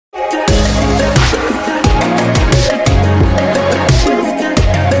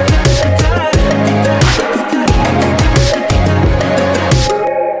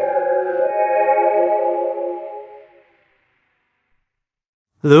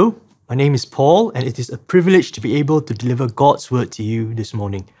Hello, my name is Paul, and it is a privilege to be able to deliver God's word to you this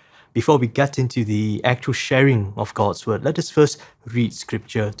morning. Before we get into the actual sharing of God's word, let us first read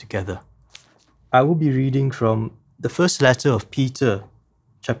scripture together. I will be reading from the first letter of Peter,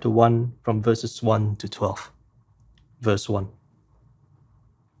 chapter 1, from verses 1 to 12. Verse 1.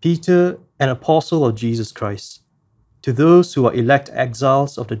 Peter, an apostle of Jesus Christ, to those who are elect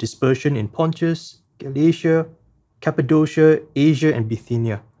exiles of the dispersion in Pontus, Galatia, Cappadocia, Asia, and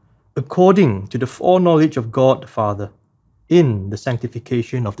Bithynia, according to the foreknowledge of God the Father, in the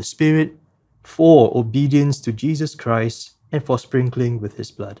sanctification of the Spirit, for obedience to Jesus Christ, and for sprinkling with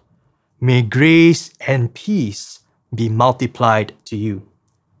his blood. May grace and peace be multiplied to you.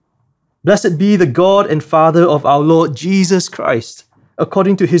 Blessed be the God and Father of our Lord Jesus Christ.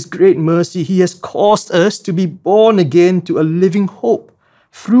 According to his great mercy, he has caused us to be born again to a living hope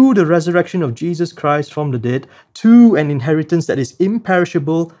through the resurrection of Jesus Christ from the dead, to an inheritance that is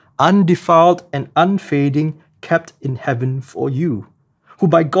imperishable, undefiled, and unfading, kept in heaven for you, who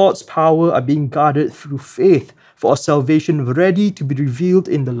by God's power are being guarded through faith for a salvation ready to be revealed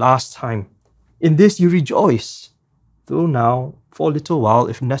in the last time. In this you rejoice, though now, for a little while,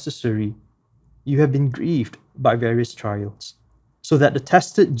 if necessary, you have been grieved by various trials, so that the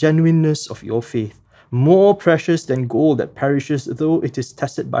tested genuineness of your faith, more precious than gold that perishes though it is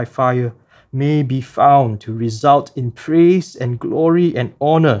tested by fire, may be found to result in praise and glory and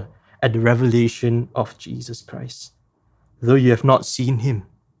honor at the revelation of Jesus Christ. Though you have not seen him,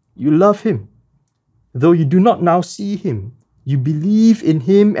 you love him. Though you do not now see him, you believe in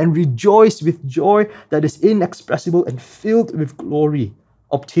him and rejoice with joy that is inexpressible and filled with glory,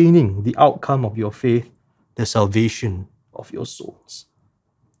 obtaining the outcome of your faith, the salvation of your souls.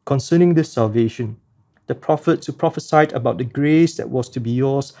 Concerning this salvation, the prophets who prophesied about the grace that was to be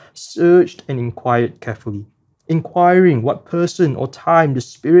yours searched and inquired carefully, inquiring what person or time the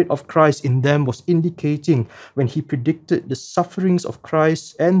Spirit of Christ in them was indicating when he predicted the sufferings of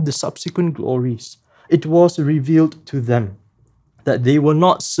Christ and the subsequent glories. It was revealed to them that they were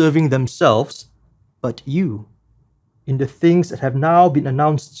not serving themselves, but you, in the things that have now been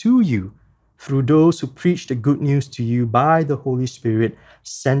announced to you through those who preach the good news to you by the Holy Spirit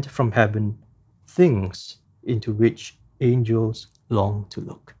sent from heaven, things into which angels long to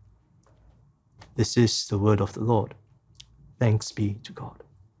look. This is the word of the Lord. Thanks be to God.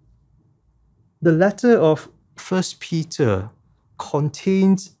 The letter of 1 Peter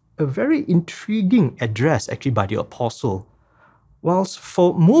contains a very intriguing address actually by the apostle. Whilst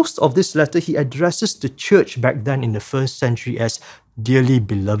for most of this letter, he addresses the church back then in the first century as dearly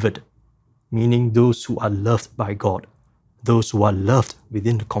beloved, meaning those who are loved by God, those who are loved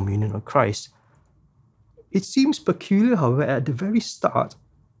within the communion of Christ. It seems peculiar, however, at the very start,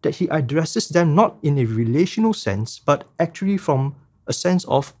 that he addresses them not in a relational sense, but actually from a sense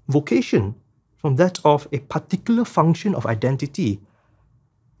of vocation, from that of a particular function of identity.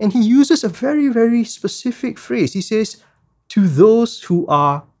 And he uses a very, very specific phrase. He says, to those who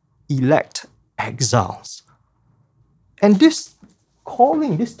are elect exiles. And this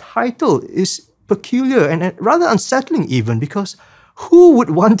calling, this title is peculiar and rather unsettling even, because who would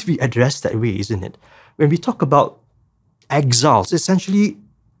want to be addressed that way, isn't it? When we talk about exiles, essentially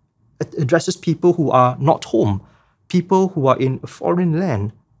it addresses people who are not home, people who are in a foreign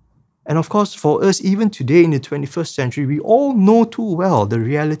land. And of course, for us, even today in the 21st century, we all know too well the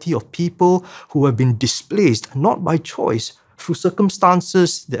reality of people who have been displaced, not by choice, through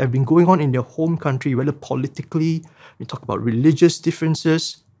circumstances that have been going on in their home country, whether politically, we talk about religious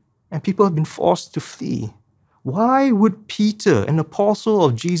differences, and people have been forced to flee. Why would Peter, an apostle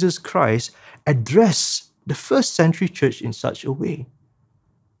of Jesus Christ, address the first century church in such a way?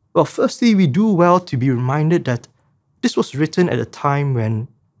 Well, firstly, we do well to be reminded that this was written at a time when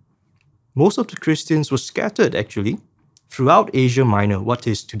most of the Christians were scattered, actually, throughout Asia Minor, what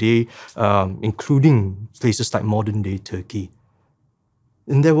is today, including places like modern-day Turkey.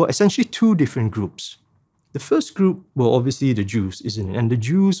 And there were essentially two different groups. The first group were obviously the Jews, isn't it? And the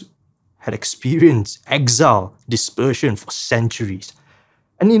Jews had experienced exile, dispersion for centuries.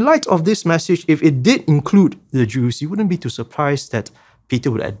 And in light of this message, if it did include the Jews, you wouldn't be too surprised that Peter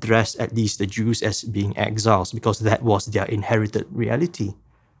would address at least the Jews as being exiles, because that was their inherited reality.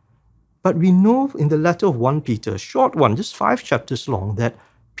 But we know in the letter of 1 Peter, a short one, just 5 chapters long, that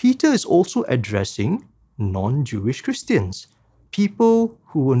Peter is also addressing non-Jewish Christians, people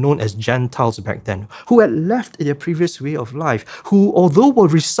who were known as Gentiles back then, who had left their previous way of life, who, although were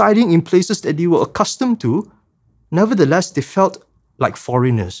residing in places that they were accustomed to, nevertheless, they felt like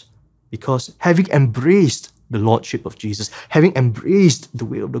foreigners, because having embraced the Lordship of Jesus, having embraced the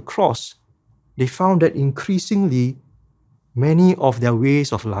way of the cross, they found that increasingly Many of their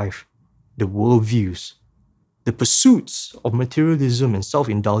ways of life, the worldviews, the pursuits of materialism and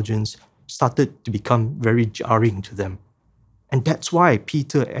self-indulgence started to become very jarring to them. And that's why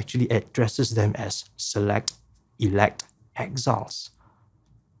Peter actually addresses them as select, elect exiles.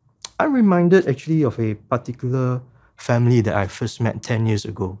 I'm reminded actually of a particular family that I first met 10 years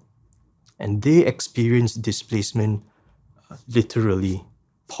ago. And they experienced displacement literally,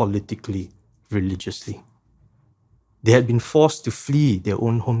 politically, religiously. They had been forced to flee their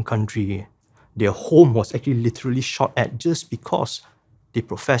own home country. Their home was actually literally shot at just because they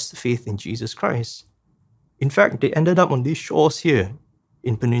professed faith in Jesus Christ. In fact, they ended up on these shores here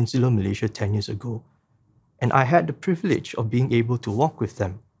in Peninsular Malaysia 10 years ago. And I had the privilege of being able to walk with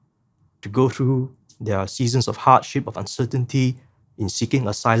them, to go through their seasons of hardship, of uncertainty, in seeking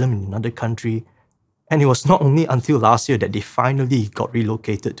asylum in another country. And it was not only until last year that they finally got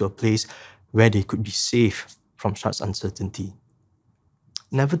relocated to a place where they could be safe from such uncertainty.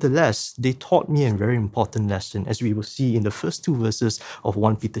 Nevertheless, they taught me a very important lesson, as we will see in the first 2 verses of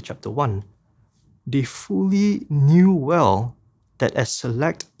 1 Peter chapter 1. They fully knew well that as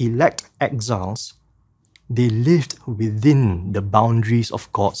select, elect exiles, they lived within the boundaries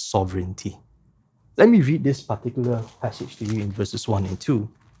of God's sovereignty. Let me read this particular passage to you in verses 1 and 2.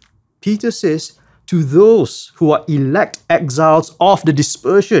 Peter says, to those who are elect exiles of the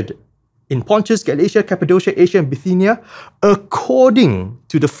dispersion in Pontus, Galatia, Cappadocia, Asia, and Bithynia, according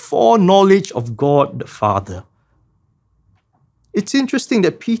to the foreknowledge of God the Father. It's interesting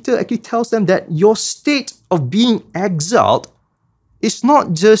that Peter actually tells them that your state of being exiled is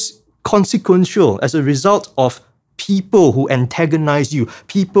not just consequential as a result of people who antagonize you,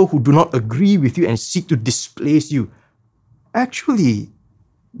 people who do not agree with you and seek to displace you. Actually,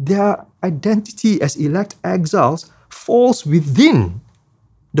 their identity as elect exiles falls within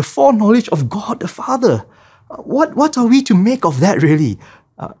the foreknowledge of God the Father. What are we to make of that really?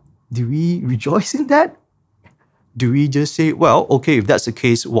 Do we rejoice in that? Do we just say, well, okay, if that's the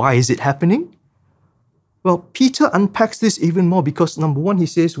case, why is it happening? Well, Peter unpacks this even more because number one, he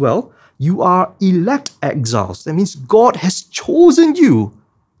says, well, you are elect exiles. That means God has chosen you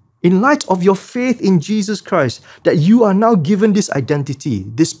in light of your faith in Jesus Christ, that you are now given this identity,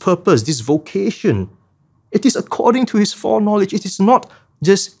 this purpose, this vocation. It is according to his foreknowledge. It is not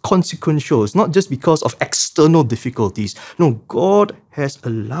just consequential. It's not just because of external difficulties. No, God has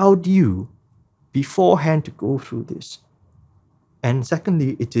allowed you beforehand to go through this. And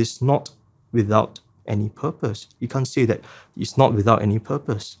secondly, it is not without any purpose. You can't say that it's not without any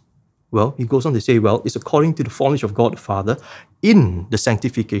purpose. Well, he goes on to say, well, it's according to the foreknowledge of God the Father in the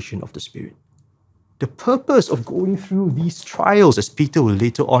sanctification of the Spirit. The purpose of going through these trials, as Peter will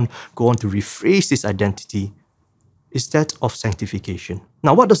later on go on to rephrase this identity, is that of sanctification.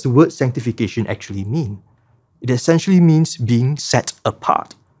 Now, what does the word sanctification actually mean? It essentially means being set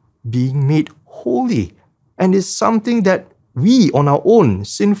apart, being made holy. And it's something that we, on our own,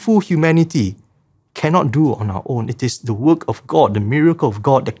 sinful humanity, cannot do on our own. It is the work of God, the miracle of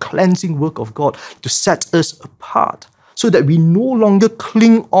God, the cleansing work of God to set us apart so that we no longer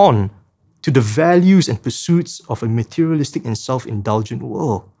cling on to the values and pursuits of a materialistic and self-indulgent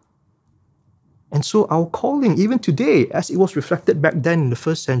world. And so our calling, even today, as it was reflected back then in the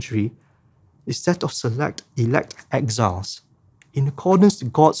first century, is that of select, elect exiles in accordance to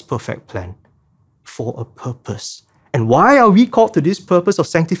God's perfect plan for a purpose. And why are we called to this purpose of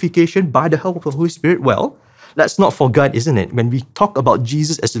sanctification by the help of the Holy Spirit? Well, let's not forget, isn't it? When we talk about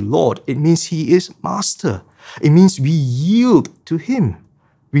Jesus as the Lord, it means he is Master. It means we yield to him.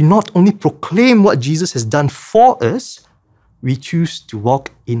 We not only proclaim what Jesus has done for us, we choose to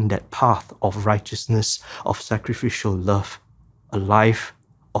walk in that path of righteousness, of sacrificial love, a life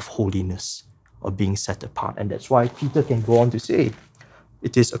of holiness, of being set apart. And that's why Peter can go on to say,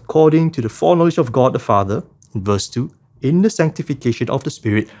 it is according to the foreknowledge of God the Father, in verse 2, in the sanctification of the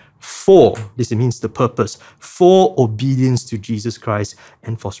Spirit, for, this means the purpose, for obedience to Jesus Christ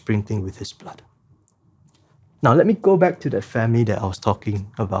and for sprinkling with his blood. Now, let me go back to that family that I was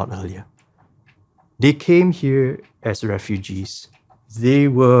talking about earlier. They came here as refugees. They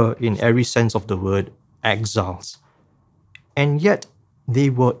were, in every sense of the word, exiles. And yet, they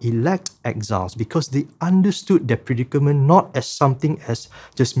were elect exiles because they understood their predicament not as something as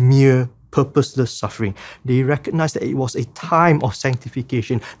just mere purposeless suffering. They recognized that it was a time of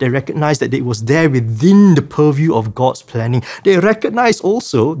sanctification. They recognized that it was there within the purview of God's planning. They recognized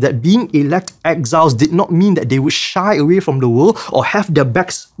also that being elect exiles did not mean that they would shy away from the world or have their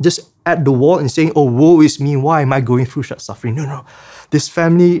backs just at the wall and saying, oh, woe is me, why am I going through such suffering? No, no. This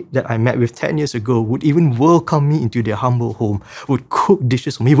family that I met with 10 years ago would even welcome me into their humble home, would cook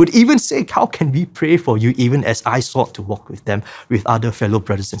dishes for me, would even say, how can we pray for you, even as I sought to walk with them, with other fellow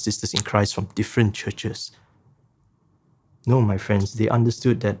brothers and sisters in Christ from different churches. No, my friends, they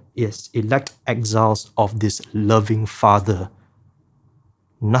understood that, yes, elect exiles of this loving Father,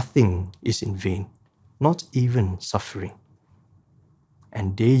 nothing is in vain, not even suffering.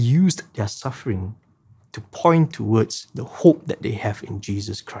 And they used their suffering to point towards the hope that they have in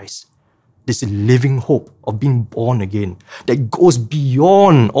Jesus Christ. This living hope of being born again that goes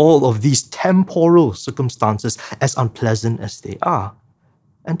beyond all of these temporal circumstances, as unpleasant as they are.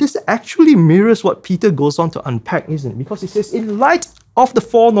 And this actually mirrors what Peter goes on to unpack, isn't it? Because he says, in light of the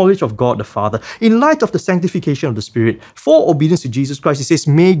foreknowledge of God the Father, in light of the sanctification of the Spirit, for obedience to Jesus Christ, he says,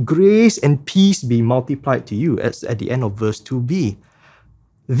 may grace and peace be multiplied to you, as at the end of verse 2b.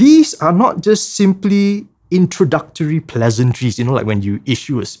 These are not just simply introductory pleasantries, like when you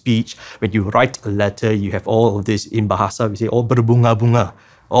issue a speech, when you write a letter, you have all of this, in Bahasa, we say, all berbunga-bunga,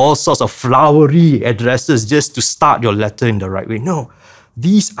 all sorts of flowery addresses just to start your letter in the right way. No,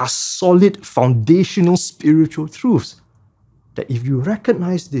 these are solid, foundational spiritual truths that if you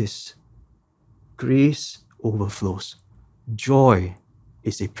recognize this, grace overflows. Joy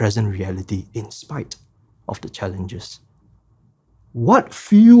is a present reality in spite of the challenges. What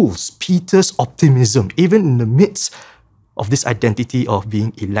fuels Peter's optimism, even in the midst of this identity of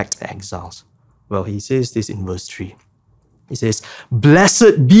being elect exiles? Well, he says this in verse 3. He says,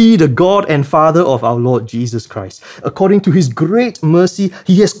 blessed be the God and Father of our Lord Jesus Christ. According to his great mercy,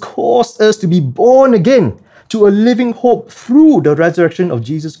 he has caused us to be born again to a living hope through the resurrection of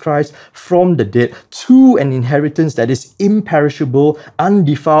Jesus Christ from the dead, to an inheritance that is imperishable,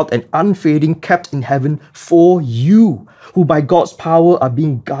 undefiled, and unfading, kept in heaven for you, who by God's power are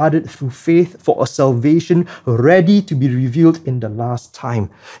being guarded through faith for a salvation ready to be revealed in the last time.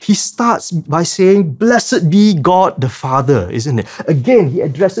 He starts by saying, blessed be God the Father, isn't it? Again, he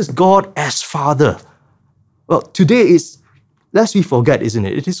addresses God as Father. Well, today is, lest we forget, isn't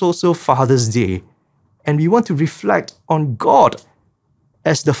it? It is also Father's Day. And we want to reflect on God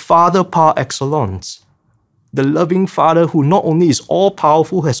as the Father par excellence, the loving Father who not only is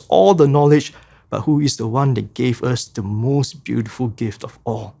all-powerful, has all the knowledge, but who is the one that gave us the most beautiful gift of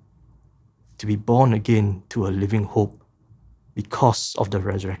all, to be born again to a living hope because of the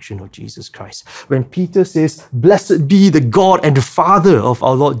resurrection of Jesus Christ. When Peter says, blessed be the God and the Father of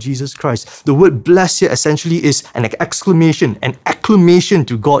our Lord Jesus Christ, the word bless here essentially is an exclamation, an acclamation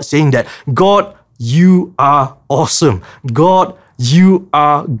to God, saying that, God, you are awesome. God, you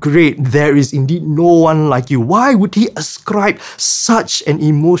are great. There is indeed no one like you. Why would he ascribe such an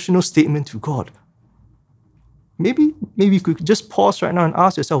emotional statement to God? Maybe you could just pause right now and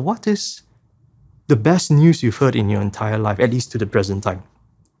ask yourself, what is the best news you've heard in your entire life, at least to the present time?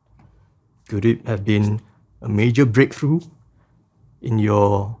 Could it have been a major breakthrough in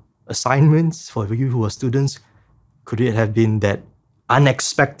your assignments for you who are students? Could it have been that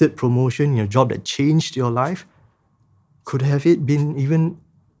unexpected promotion in your job that changed your life? Could have it been even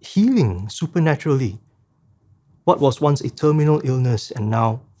healing supernaturally? What was once a terminal illness and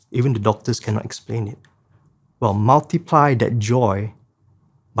now even the doctors cannot explain it? Well, multiply that joy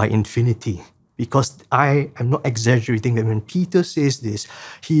by infinity, because I am not exaggerating that when Peter says this,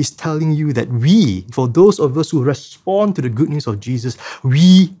 he is telling you that we, for those of us who respond to the good news of Jesus,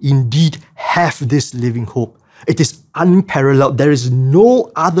 we indeed have this living hope. It is unparalleled. There is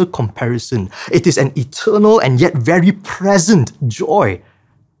no other comparison. It is an eternal and yet very present joy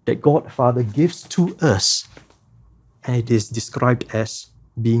that God Father gives to us. And it is described as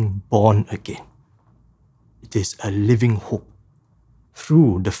being born again. It is a living hope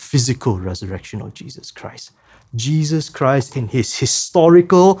through the physical resurrection of Jesus Christ. Jesus Christ, in his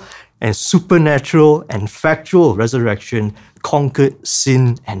historical and supernatural and factual resurrection, conquered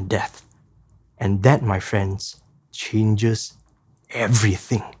sin and death. And that, my friends, changes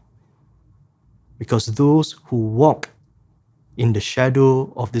everything. Because those who walk in the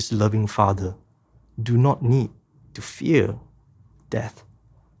shadow of this loving Father do not need to fear death.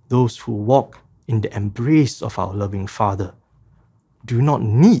 Those who walk in the embrace of our loving Father do not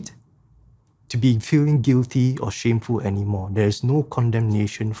need to be feeling guilty or shameful anymore. There is no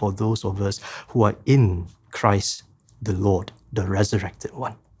condemnation for those of us who are in Christ the Lord, the resurrected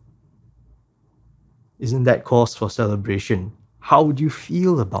one. Isn't that cause for celebration? How would you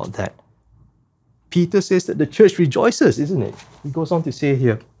feel about that? Peter says that the church rejoices, isn't it? He goes on to say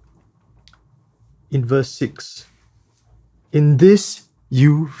here in verse 6, in this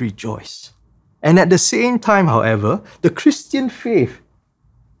you rejoice. And at the same time, however, the Christian faith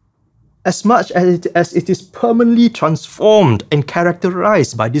as much as it is permanently transformed and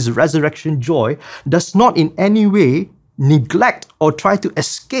characterized by this resurrection joy, does not in any way neglect or try to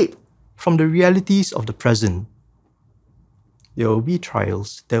escape from the realities of the present. There will be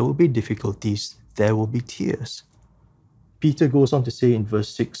trials, there will be difficulties, there will be tears. Peter goes on to say in verse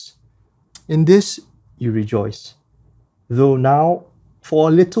 6, "In this you rejoice, though now, for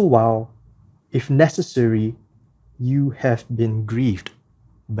a little while, if necessary, you have been grieved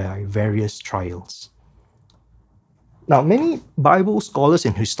by various trials." Now, many Bible scholars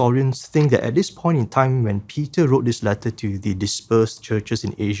and historians think that at this point in time, when Peter wrote this letter to the dispersed churches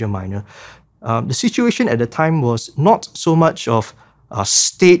in Asia Minor, the situation at the time was not so much of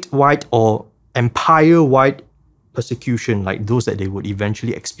statewide or empire-wide persecution like those that they would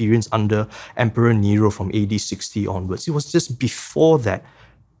eventually experience under Emperor Nero from AD 60 onwards. It was just before that.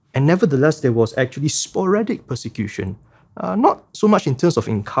 And nevertheless, there was actually sporadic persecution, not so much in terms of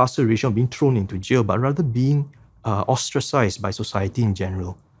incarceration or being thrown into jail, but rather being ostracized by society in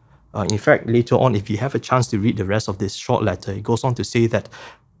general. In fact, later on, if you have a chance to read the rest of this short letter, it goes on to say that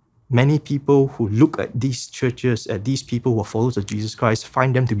many people who look at these churches, at these people who are followers of Jesus Christ,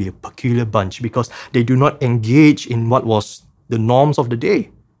 find them to be a peculiar bunch because they do not engage in what was the norms of the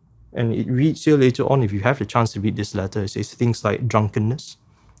day. And it reads here later on, if you have the chance to read this letter, it says things like drunkenness,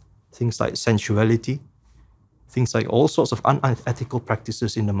 things like sensuality, things like all sorts of unethical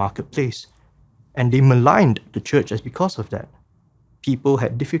practices in the marketplace. And they maligned the church as because of that. People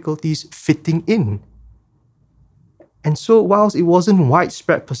had difficulties fitting in. And so whilst it wasn't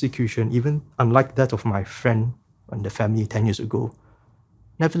widespread persecution, even unlike that of my friend and the family 10 years ago,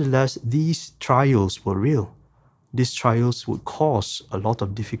 nevertheless, these trials were real. These trials would cause a lot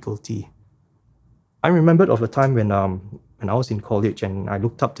of difficulty. I remembered of a time when I was in college and I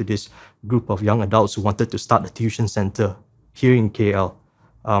looked up to this group of young adults who wanted to start a tuition center here in KL.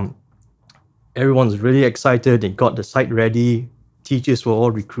 Everyone was really excited. They got the site ready. Teachers were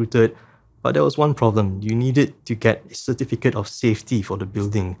all recruited. But there was one problem. You needed to get a certificate of safety for the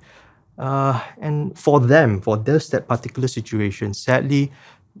building. And for them, for that particular situation, sadly,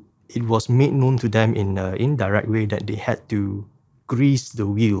 it was made known to them in an indirect way that they had to grease the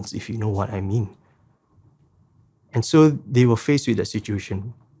wheels, if you know what I mean. And so they were faced with that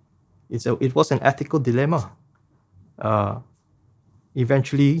situation. It was an ethical dilemma.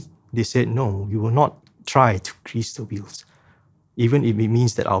 Eventually, they said, no, we will not try to grease the wheels. Even if it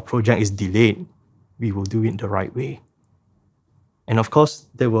means that our project is delayed, we will do it the right way. And of course,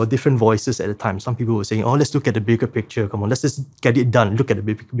 there were different voices at the time. Some people were saying, oh, let's look at the bigger picture. Come on, let's just get it done. Look at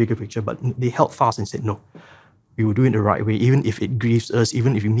the bigger picture. But they held fast and said, no, we will do it the right way, even if it grieves us,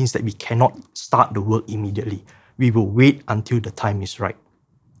 even if it means that we cannot start the work immediately. We will wait until the time is right.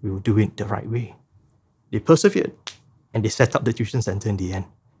 We will do it the right way. They persevered, and they set up the tuition center in the end.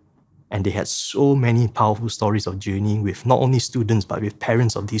 And they had so many powerful stories of journeying with not only students, but with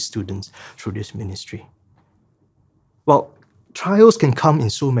parents of these students through this ministry. Well, trials can come in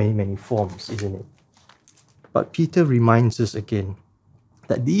so many forms, isn't it? But Peter reminds us again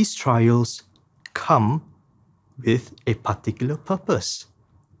that these trials come with a particular purpose.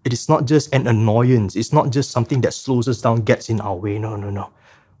 It is not just an annoyance. It's not just something that slows us down, gets in our way. No.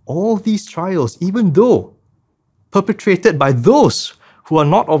 All these trials, even though perpetrated by those who are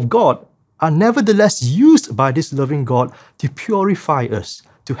not of God, are nevertheless used by this loving God to purify us,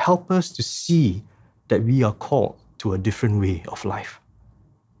 to help us to see that we are called to a different way of life.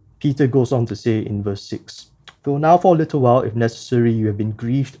 Peter goes on to say in verse 6, though now for a little while, if necessary, you have been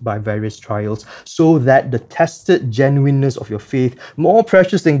grieved by various trials, so that the tested genuineness of your faith, more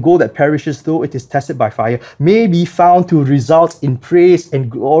precious than gold that perishes though it is tested by fire, may be found to result in praise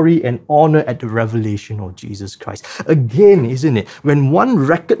and glory and honor at the revelation of Jesus Christ. Again, isn't it? When one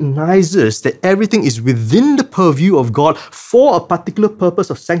recognizes that everything is within the purview of God for a particular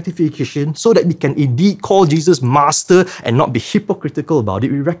purpose of sanctification, so that we can indeed call Jesus Master and not be hypocritical about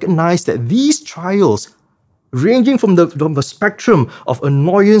it, we recognize that these trials, ranging from the spectrum of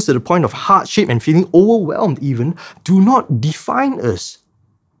annoyance to the point of hardship and feeling overwhelmed even, do not define us,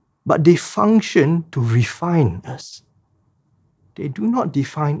 but they function to refine us. They do not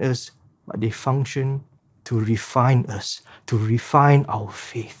define us, but they function to refine us, to refine our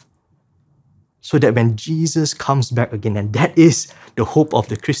faith. So that when Jesus comes back again, and that is the hope of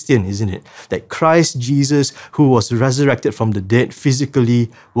the Christian, isn't it? That Christ Jesus, who was resurrected from the dead physically,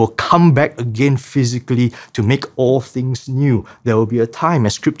 will come back again physically to make all things new. There will be a time,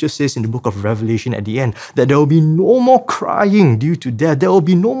 as scripture says in the book of Revelation at the end, that there will be no more crying due to death. There will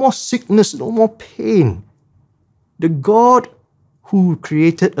be no more sickness, no more pain. The God who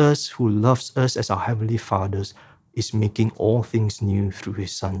created us, who loves us as our Heavenly Fathers, is making all things new through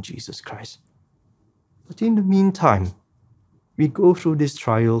his Son, Jesus Christ. But in the meantime, we go through these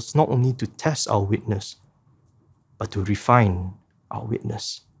trials not only to test our witness, but to refine our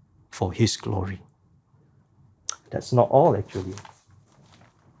witness for his glory. That's not all, actually.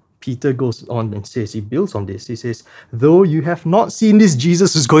 Peter goes on and says, he builds on this. He says, though you have not seen this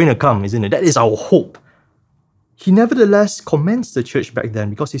Jesus who's going to come, isn't it? That is our hope. He nevertheless commends the church back then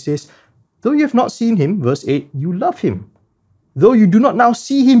because he says, though you have not seen him, verse 8, you love him. Though you do not now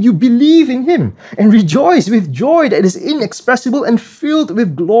see him, you believe in him and rejoice with joy that is inexpressible and filled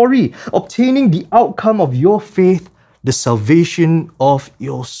with glory, obtaining the outcome of your faith, the salvation of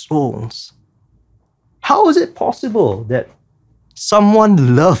your souls. How is it possible that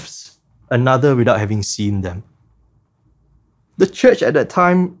someone loves another without having seen them? The church at that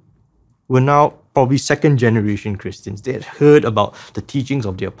time were now probably second generation Christians. They had heard about the teachings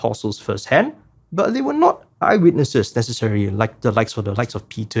of the apostles firsthand, but they were not eyewitnesses necessarily, like the likes of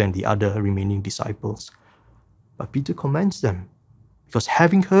Peter and the other remaining disciples. But Peter commends them because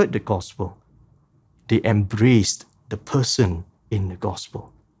having heard the gospel, they embraced the person in the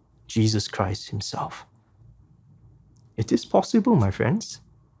gospel, Jesus Christ himself. It is possible, my friends,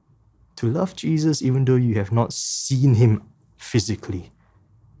 to love Jesus even though you have not seen him physically,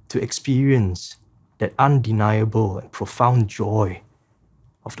 to experience that undeniable and profound joy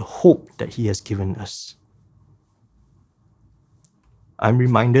of the hope that he has given us. I'm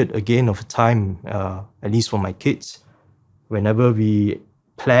reminded again of a time, at least for my kids, whenever we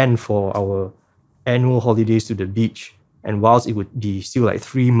plan for our annual holidays to the beach, and whilst it would be still like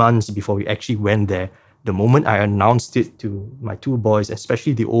 3 months before we actually went there, the moment I announced it to my two boys,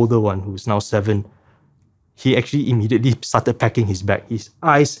 especially the older one who's now 7, he actually immediately started packing his bag. His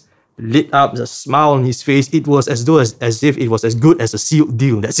eyes lit up, a smile on his face. It was as if it was as good as a sealed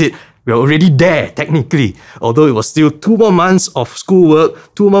deal. That's it. We're already there, technically. Although it was still 2 more months of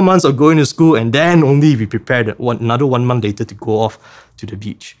schoolwork, 2 more months of going to school, and then only we prepared another 1 month later to go off to the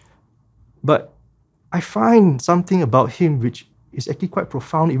beach. But I find something about him which is actually quite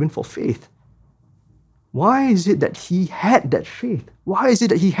profound even for faith. Why is it that he had that faith? Why is it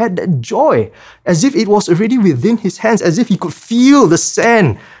that he had that joy? As if it was already within his hands, as if he could feel the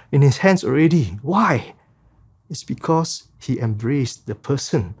sand in his hands already. Why? It's because he embraced the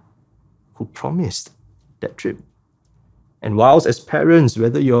person who promised that trip. And whilst as parents,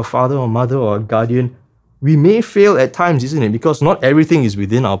 whether you're a father or mother or a guardian, we may fail at times, isn't it? Because not everything is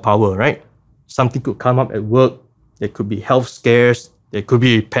within our power, right? Something could come up at work. There could be health scares. There could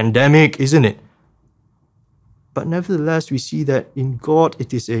be a pandemic, isn't it? But nevertheless, we see that in God,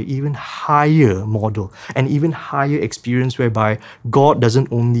 it is an even higher model, an even higher experience whereby God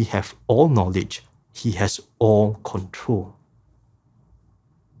doesn't only have all knowledge, he has all control.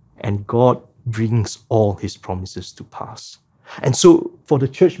 And God brings all his promises to pass. And so for the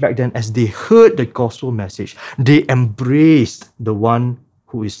church back then, as they heard the gospel message, they embraced the one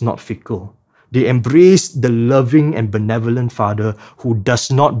who is not fickle. They embraced the loving and benevolent Father who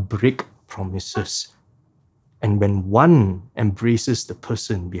does not break promises. And when one embraces the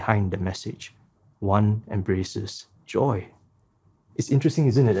person behind the message, one embraces joy. It's interesting,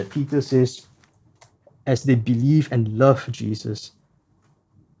 isn't it, that Peter says, as they believe and love Jesus,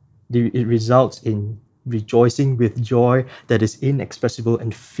 it results in rejoicing with joy that is inexpressible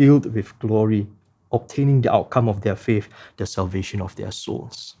and filled with glory, obtaining the outcome of their faith, the salvation of their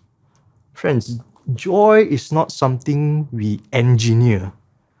souls. Friends, joy is not something we engineer.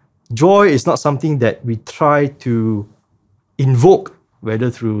 Joy is not something that we try to invoke,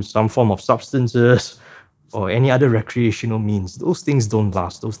 whether through some form of substances or any other recreational means. Those things don't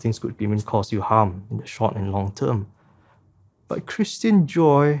last. Those things could even cause you harm in the short and long term. But Christian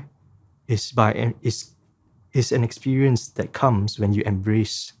joy is an experience that comes when you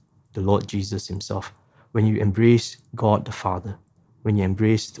embrace the Lord Jesus himself, when you embrace God the Father, when you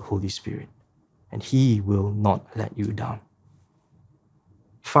embrace the Holy Spirit, and he will not let you down.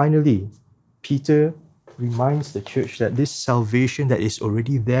 Finally, Peter reminds the church that this salvation that is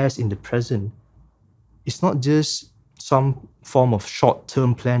already theirs in the present is not just some form of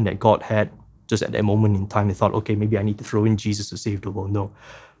short-term plan that God had just at that moment in time. They thought, okay, maybe I need to throw in Jesus to save the world. No,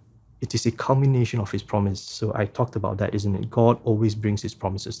 it is a culmination of his promise. So I talked about that, isn't it? God always brings his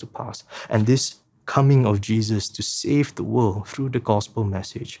promises to pass. And this coming of Jesus to save the world through the gospel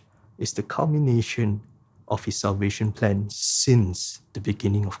message is the culmination of his salvation plan since the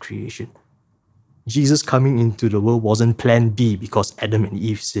beginning of creation. Jesus coming into the world wasn't plan B because Adam and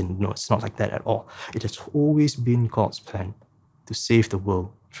Eve sinned. No, it's not like that at all. It has always been God's plan to save the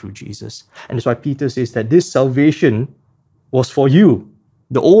world through Jesus. And that's why Peter says that this salvation was for you,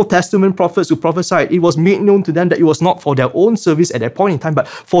 The Old Testament prophets who prophesied, it was made known to them that it was not for their own service at that point in time, but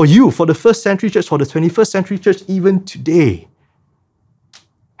for you, for the first century church, for the 21st century church, even today.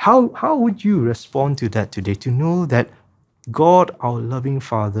 How would you respond to that today? To know that God, our loving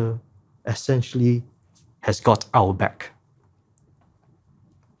Father, essentially has got our back.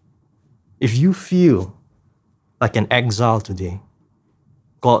 If you feel like an exile today,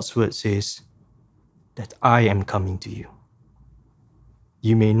 God's word says that I am coming to you.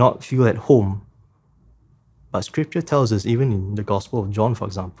 You may not feel at home, but Scripture tells us, even in the Gospel of John, for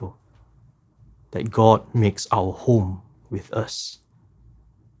example, that God makes our home with us.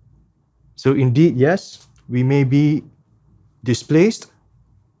 So indeed, yes, we may be displaced,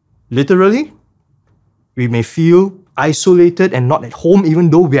 literally. We may feel isolated and not at home, even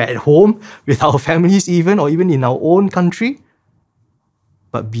though we are at home with our families even, or even in our own country.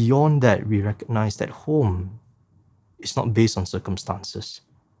 But beyond that, we recognize that home is not based on circumstances,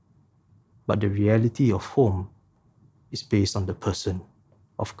 but the reality of home is based on the person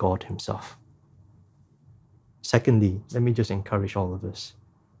of God Himself. Secondly, let me just encourage all of us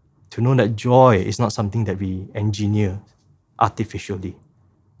to know that joy is not something that we engineer artificially.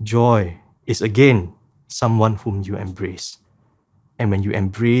 Joy is, again, someone whom you embrace. And when you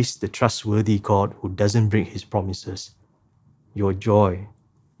embrace the trustworthy God who doesn't break His promises, your joy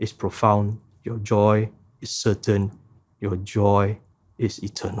is profound, your joy is certain, your joy is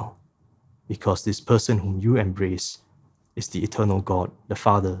eternal. Because this person whom you embrace is the eternal God, the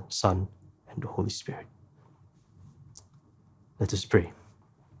Father, Son, and the Holy Spirit. Let us pray.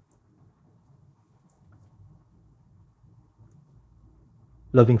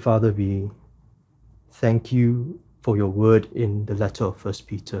 Loving Father, we thank you for your word in the letter of 1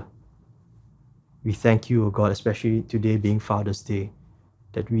 Peter. We thank you, O God, especially today being Father's Day,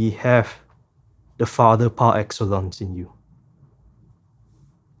 that we have the Father par excellence in you.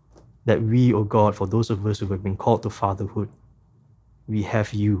 That we, O God, for those of us who have been called to fatherhood, we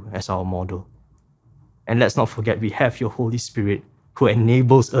have you as our model. And let's not forget, we have your Holy Spirit who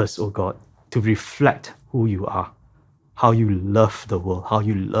enables us, O God, to reflect who you are, how you love the world, how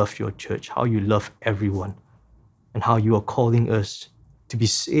you love your church, how you love everyone, and how you are calling us to be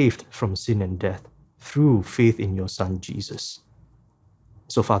saved from sin and death through faith in your Son, Jesus.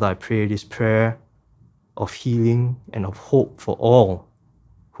 So, Father, I pray this prayer of healing and of hope for all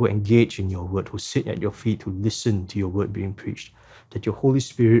who engage in your word, who sit at your feet, who listen to your word being preached, that your Holy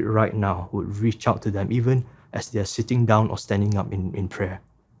Spirit right now would reach out to them, even as they are sitting down or standing up in prayer,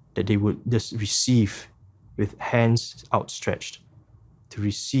 that they would just receive with hands outstretched, to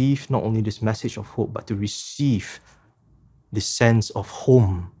receive not only this message of hope, but to receive this sense of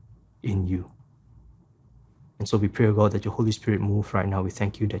home in you. And so we pray, God, that your Holy Spirit move right now. We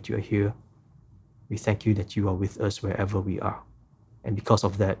thank you that you are here. We thank you that you are with us wherever we are. And because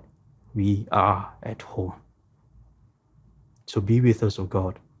of that, we are at home. So be with us, O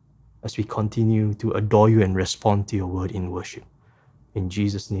God, as we continue to adore you and respond to your word in worship. In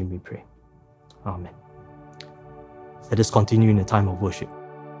Jesus' name we pray. Amen. Let us continue in a time of worship.